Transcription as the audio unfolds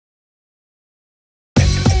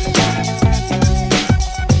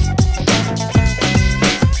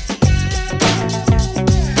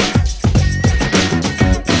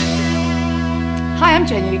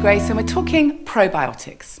Grace, and we're talking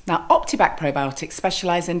probiotics. Now, Optibac probiotics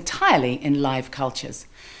specialise entirely in live cultures.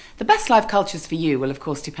 The best live cultures for you will of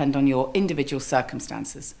course depend on your individual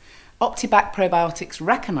circumstances. Optibac probiotics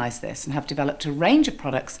recognise this and have developed a range of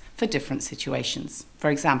products for different situations. For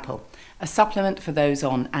example, a supplement for those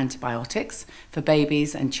on antibiotics, for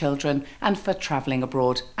babies and children, and for travelling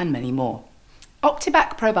abroad, and many more.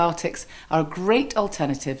 Optibac probiotics are a great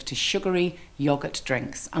alternative to sugary yoghurt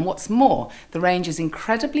drinks, and what's more, the range is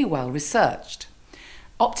incredibly well researched.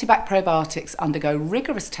 Optibac probiotics undergo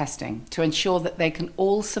rigorous testing to ensure that they can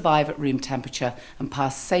all survive at room temperature and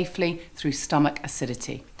pass safely through stomach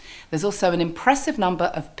acidity. There's also an impressive number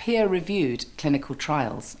of peer-reviewed clinical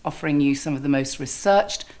trials offering you some of the most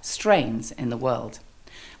researched strains in the world.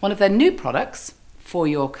 One of their new products, For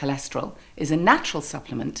Your Cholesterol, is a natural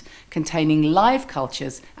supplement containing live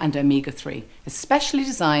cultures and omega-3, especially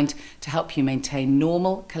designed to help you maintain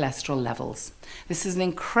normal cholesterol levels. This is an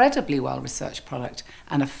incredibly well-researched product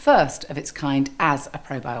and a first of its kind as a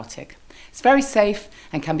probiotic. It's very safe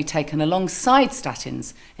and can be taken alongside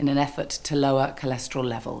statins in an effort to lower cholesterol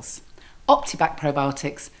levels.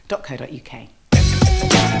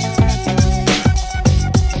 Optibacprobiotics.co.uk